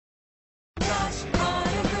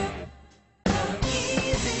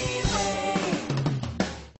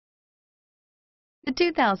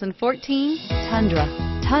2014 Tundra.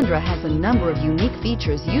 Tundra has a number of unique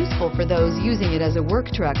features useful for those using it as a work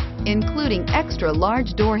truck, including extra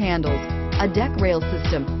large door handles, a deck rail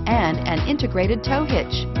system, and an integrated tow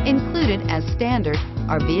hitch. Included as standard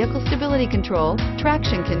are vehicle stability control,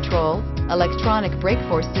 traction control, electronic brake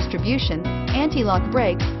force distribution, anti-lock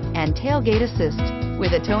brakes, and tailgate assist.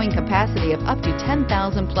 With a towing capacity of up to 10,000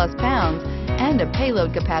 plus pounds and a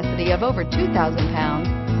payload capacity of over 2,000 pounds,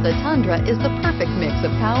 the Tundra is the perfect mix of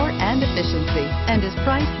power and efficiency and is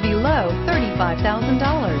priced below $35,000.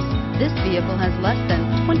 This vehicle has less than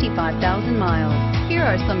 25,000 miles. Here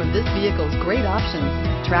are some of this vehicle's great options: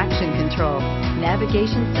 traction control,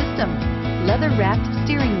 navigation system, leather-wrapped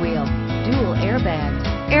steering wheel, dual airbags,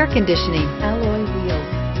 air conditioning, alloy wheels,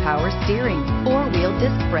 power steering, four-wheel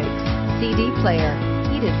disc brakes, CD player,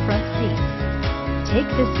 heated front seats. Take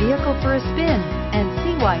this vehicle for a spin and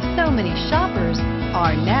see why so many shoppers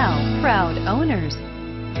are now proud owners.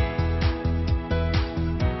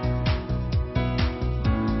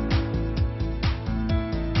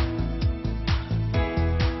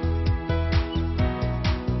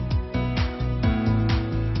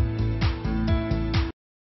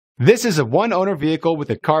 This is a one-owner vehicle with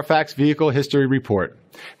a Carfax Vehicle History Report.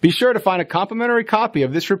 Be sure to find a complimentary copy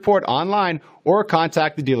of this report online or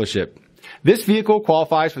contact the dealership. This vehicle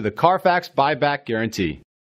qualifies for the Carfax Buyback Guarantee.